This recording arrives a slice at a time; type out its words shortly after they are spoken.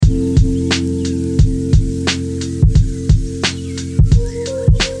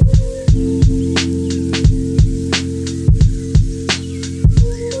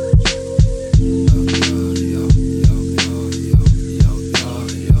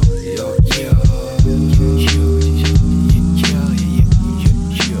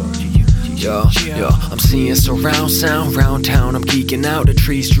seeing surround sound. Round town I'm geeking out, the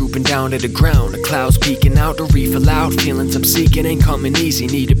trees drooping down to the ground, the clouds peeking out, the reef aloud. Feelings I'm seeking ain't coming easy,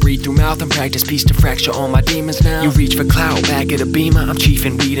 need to breathe through mouth and practice peace to fracture all my demons now. You reach for clout, back of the beamer, I'm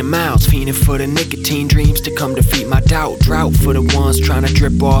chiefing weed and mouths, fiending for the nicotine dreams to come defeat my doubt. Drought for the ones trying to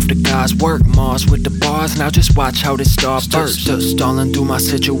drip off the God's work. Mars with the bars, now just watch how this star bursts. Stalling through my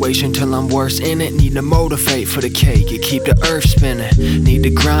situation till I'm worse in it. Need to motivate for the cake and keep the earth spinning. Need to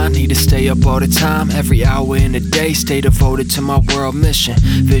grind, need to stay up all the time. Every hour in the day, stay devoted to my world mission.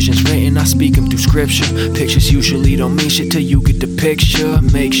 Visions written, I speak them through scripture. Pictures usually don't mean shit till you get the picture.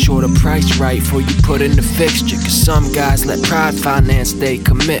 Make sure the price right before you put in the fixture, cause some guys let pride finance their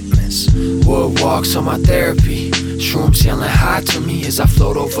commitments. Wood walks on my therapy, shrooms yelling hi to me as I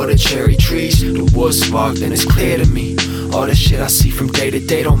float over the cherry trees. The wood sparked and it's clear to me, all the shit I see from day to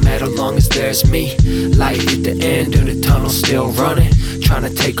day don't matter long as there's me. Light at the end of the tunnel still running, trying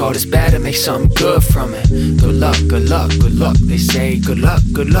to take all this bad and make something good from it. Good luck, good luck, good luck, they say. Good luck,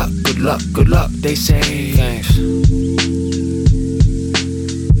 good luck, good luck, good luck, they say. Thanks.